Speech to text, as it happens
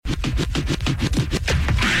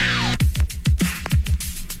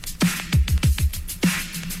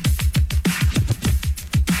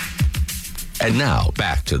And now,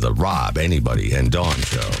 back to the Rob, Anybody, and Dawn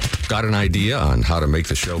Show. Got an idea on how to make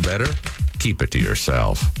the show better? Keep it to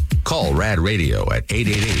yourself. Call Rad Radio at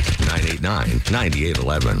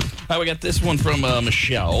 888-989-9811. All right, we got this one from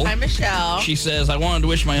Michelle. Hi, Michelle. She says, I wanted to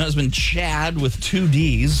wish my husband Chad with 2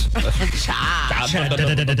 Ds. A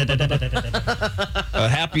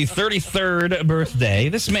happy 33rd birthday.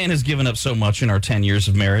 This man has given up so much in our 10 years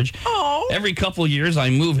of marriage. Oh. Every couple of years,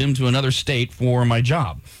 I move him to another state for my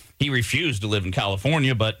job. He refused to live in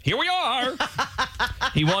California, but here we are.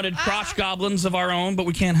 He wanted crotch goblins of our own, but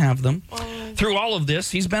we can't have them. Through all of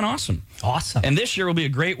this, he's been awesome. Awesome. And this year will be a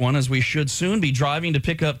great one, as we should soon be driving to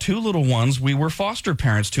pick up 2 little ones we were foster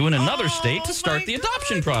parents to in another state to start the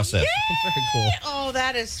adoption process. Very cool. Oh,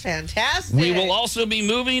 that is fantastic. We will also be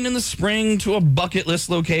moving in the spring to a bucket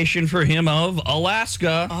list location for him of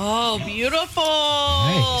Alaska. Oh, beautiful.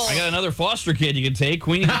 I got another foster kid you can take.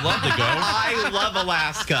 Queenie would love to go. I love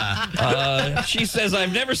Alaska. She says,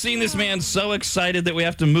 I've never seen this man so excited that we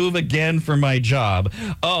have to move again for my job.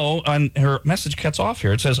 Oh, and her message cuts off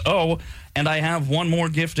here. It says, oh, and I have one more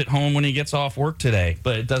gift at home when he gets off work today.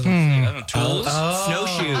 But it doesn't say, I don't know, tools?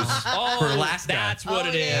 Snowshoes for Alaska. That's what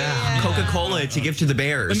it is. Yeah. Coca-Cola to give to the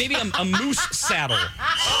bears. But maybe a moose saddle.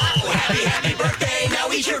 Happy, happy birthday,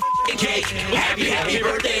 now eat your f***ing cake. Happy, happy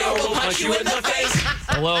birthday, or we'll punch you in the face.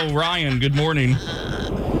 Hello, Ryan. Good morning.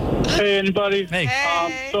 Hey, anybody? Hey.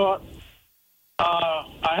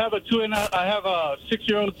 I have a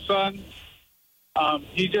 6-year-old son.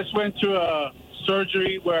 He just went through a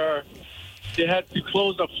surgery where they had to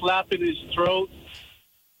close a flap in his throat,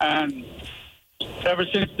 and ever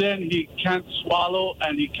since then he can't swallow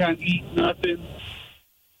and he can't eat nothing.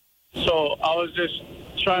 So I was just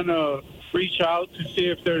trying to reach out to see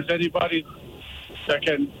if there's anybody that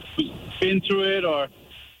who's been through it or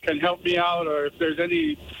can help me out, or if there's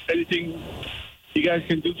anything you guys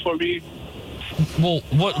can do for me. Well,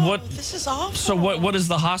 what? This is awful. So what is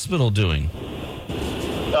the hospital doing?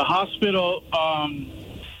 The hospital,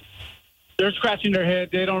 they're scratching their head.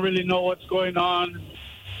 They don't really know what's going on.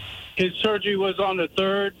 His surgery was on the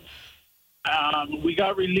 3rd. We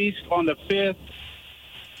got released on the 5th,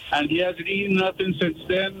 and he hasn't eaten nothing since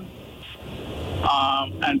then.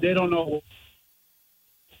 And they don't know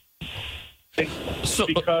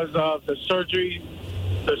because of the surgery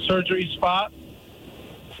spot,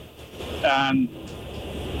 and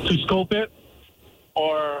to scope it,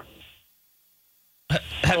 or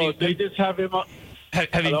they just have him.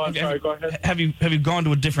 Sorry, go ahead. Have you gone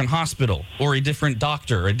to a different hospital or a different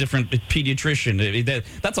doctor, a different pediatrician?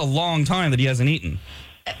 That's a long time that he hasn't eaten.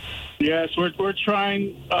 Yes, we're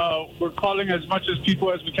trying. We're calling as much as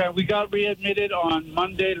people as we can. We got readmitted on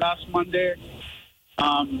last Monday,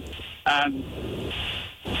 and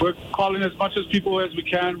we're calling as much as people as we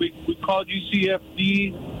can. We called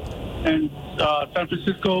UCFD and San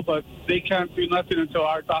Francisco, but they can't do nothing until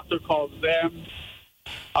our doctor calls them.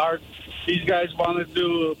 These guys want to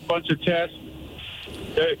do a bunch of tests.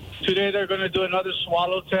 Today they're going to do another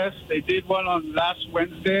swallow test. They did one on last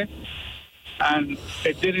Wednesday, and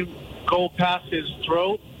it didn't go past his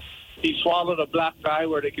throat. He swallowed a black dye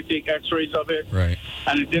where they could take x-rays of it, right?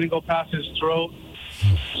 And it didn't go past his throat.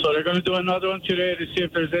 So they're going to do another one today to see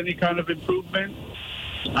if there's any kind of improvement.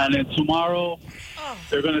 And then tomorrow,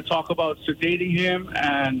 they're going to talk about sedating him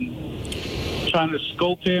and trying to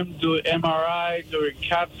scope him, do an MRI, doing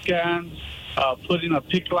CAT scans, putting a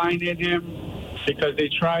PICC line in him, because they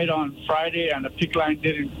tried on Friday and the PICC line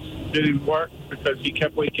didn't work because he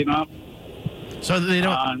kept waking up. So they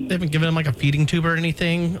haven't given him like a feeding tube or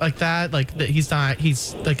anything like that. Like that he's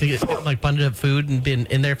like bundled up food and been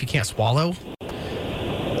in there if he can't swallow.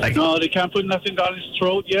 No, they can't put nothing down his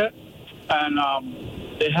throat yet, and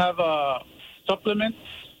they have a supplement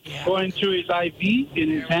going through his IV in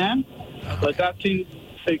his hand, but that thing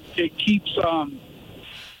it keeps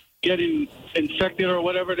getting infected or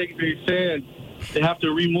whatever they say, and they have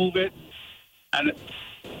to remove it, and it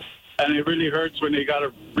really hurts when they got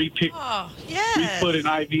to re-put an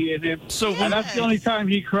IV in him. And that's the only time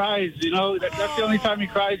he cries. You know, that's the only time he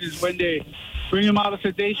cries is when they bring him out of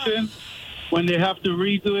sedation, when they have to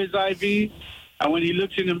redo his IV, and when he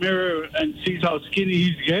looks in the mirror and sees how skinny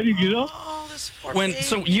he's getting. You know.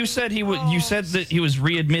 So you said you said that he was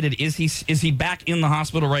readmitted. Is he back in the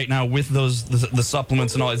hospital right now with the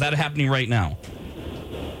supplements and all? Is that happening right now?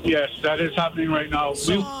 Yes, that is happening right now.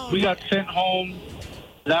 We got sent home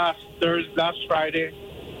last Friday,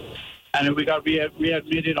 and then we got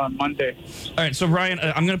readmitted on Monday. All right, so Ryan,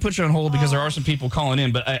 I'm going to put you on hold because there are some people calling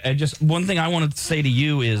in, but I just one thing I wanted to say to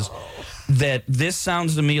you is that this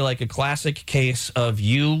sounds to me like a classic case of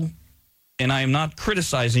you and I am not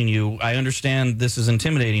criticizing you. I understand this is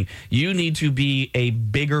intimidating. You need to be a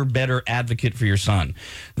bigger, better advocate for your son.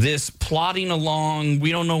 This plodding along,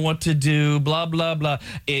 we don't know what to do, blah, blah, blah.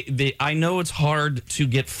 I know it's hard to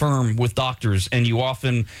get firm with doctors, and you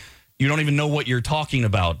don't even know what you're talking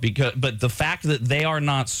about. But the fact that they are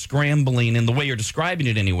not scrambling in the way you're describing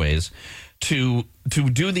it anyways, to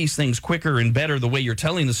do these things quicker and better the way you're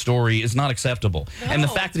telling the story is not acceptable. No. And the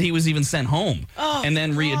fact that he was even sent home and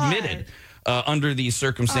then readmitted under these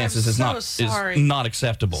circumstances is not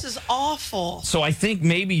acceptable. This is awful. So I think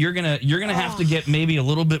maybe you're gonna have to get maybe a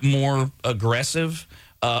little bit more aggressive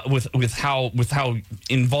with how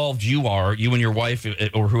involved you and your wife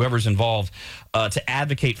or whoever's involved to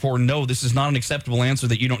advocate for. No, this is not an acceptable answer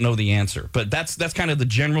that you don't know the answer. But that's kind of the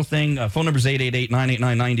general thing. Phone number is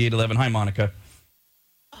 888-989-9811. Hi, Monica.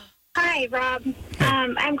 Hi, Rob.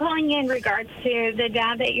 I'm calling in regards to the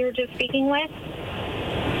dad that you were just speaking with.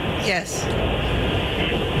 Yes.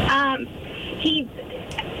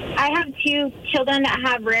 I have 2 children that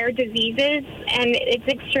have rare diseases, and it's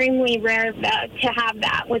extremely rare to have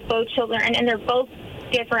that with both children, and they're both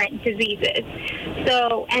different diseases.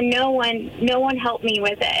 So, and no one helped me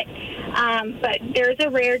with it. But there's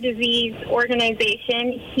a rare disease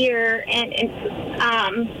organization here, and it's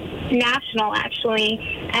national actually,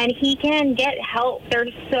 and he can get help.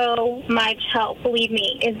 There's so much help, believe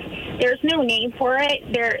me. There's no name for it.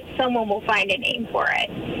 Someone will find a name for it.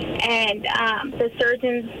 And the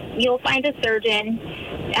surgeons, you'll find a surgeon.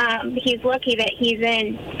 He's lucky that he's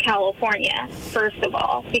in California, first of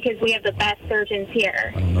all, because we have the best surgeons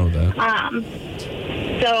here. I don't know that.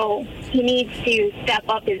 So he needs to step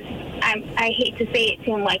up his. I hate to say it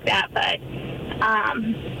to him like that, but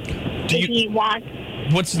if he wants.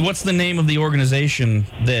 What's the name of the organization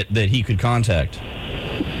that he could contact?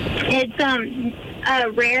 It's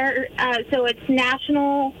rare. So it's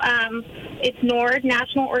national. It's NORD,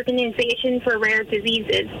 National Organization for Rare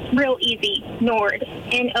Diseases. Real easy. NORD,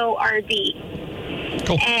 NORD.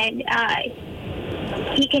 Cool. And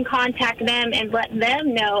he can contact them and let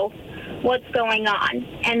them know what's going on,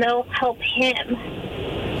 and they'll help him.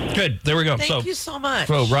 Good. There we go. Thank you so much.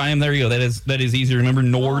 So, Ryan, there you go. That is easy to remember.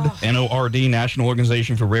 NORD, N-O-R-D, National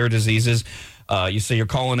Organization for Rare Diseases. You say you're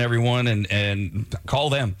calling everyone and call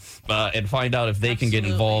them and find out if they can get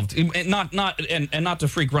involved. And not to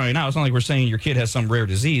freak Ryan out. It's not like we're saying your kid has some rare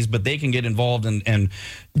disease, but they can get involved and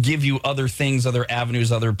give you other things, other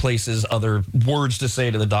avenues, other places, other words to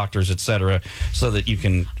say to the doctors, etc., so that you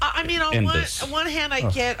can. I mean, on one hand, I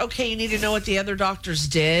get, okay, you need to know what the other doctors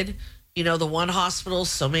did. You know, the one hospital,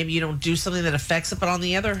 so maybe you don't do something that affects it. But on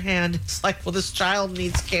the other hand, it's like, well, this child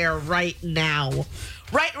needs care right now.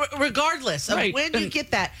 Right, regardless of when you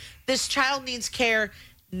get that, this child needs care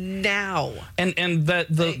now. And that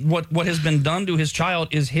what has been done to his child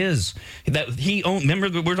is his. That he owns. Remember,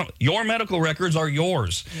 your medical records are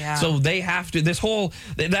yours. Yeah. So they have to. This whole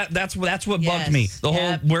that's what bugged me. The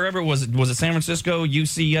whole wherever it was it San Francisco,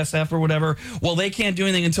 UCSF or whatever. Well, they can't do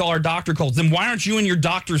anything until our doctor calls. Then why aren't you in your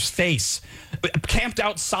doctor's face, camped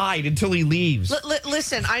outside until he leaves?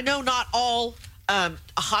 Listen, I know not all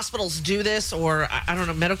hospitals do this, or I don't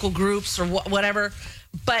know, medical groups or whatever.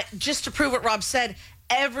 But just to prove what Rob said.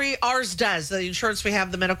 Ours does, the insurance we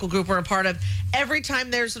have, the medical group we're a part of. Every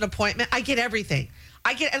time there's an appointment, I get everything.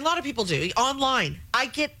 A lot of people do online. I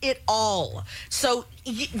get it all. So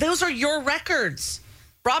those are your records.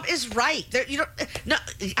 Rob is right.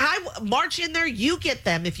 I march in there. You get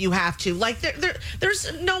them if you have to. Like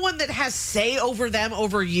there's no one that has say over them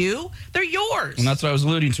over you. They're yours. And that's what I was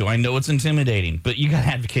alluding to. I know it's intimidating, but you got to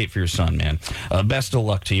advocate for your son, man. Best of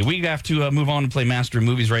luck to you. We have to move on and play Master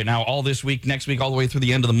Movies right now. All this week, next week, all the way through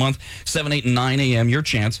the end of the month, 7, 8, and 9 a.m. Your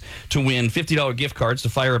chance to win $50 gift cards to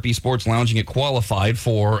Fire Up Esports Lounge and get qualified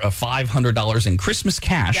for $500 in Christmas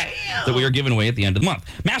cash that we are giving away at the end of the month.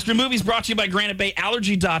 Master Movies brought to you by Granite Bay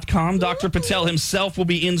Allergy. Dr. Patel himself will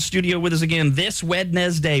be in studio with us again this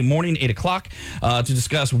Wednesday morning, 8 o'clock, to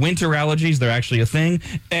discuss winter allergies. They're actually a thing.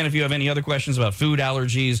 And if you have any other questions about food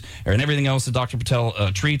allergies and everything else that Dr. Patel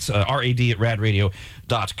treats,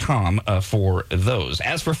 rad@radradio.com for those.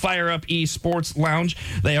 As for Fire Up Esports Lounge,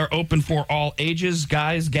 they are open for all ages,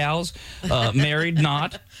 guys, gals, married,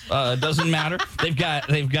 not. Doesn't matter. They've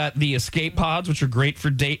got the escape pods, which are great for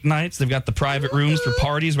date nights. They've got the private rooms for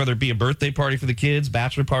parties, whether it be a birthday party for the kids,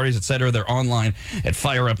 bachelor parties, etc. They're online at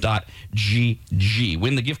fireup.gg.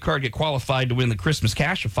 Win the gift card, get qualified to win the Christmas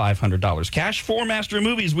cash of $500 cash. For Master of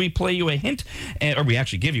Movies, we play you a hint, or we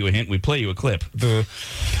actually give you a hint. We play you a clip.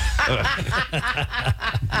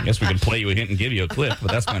 I guess we can play you a hint and give you a clip,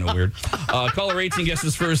 but that's kind of weird. Caller 18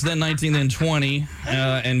 guesses first, then 19, then 20,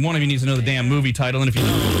 and one of you needs to know the damn movie title. And if you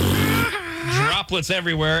droplets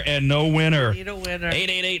everywhere, and no winner. Need a winner.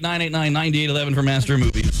 888-989-9811 for Master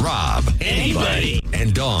Movies. Rob, anybody,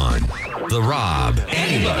 and Dawn. The Rob,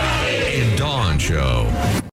 anybody, and Dawn Show.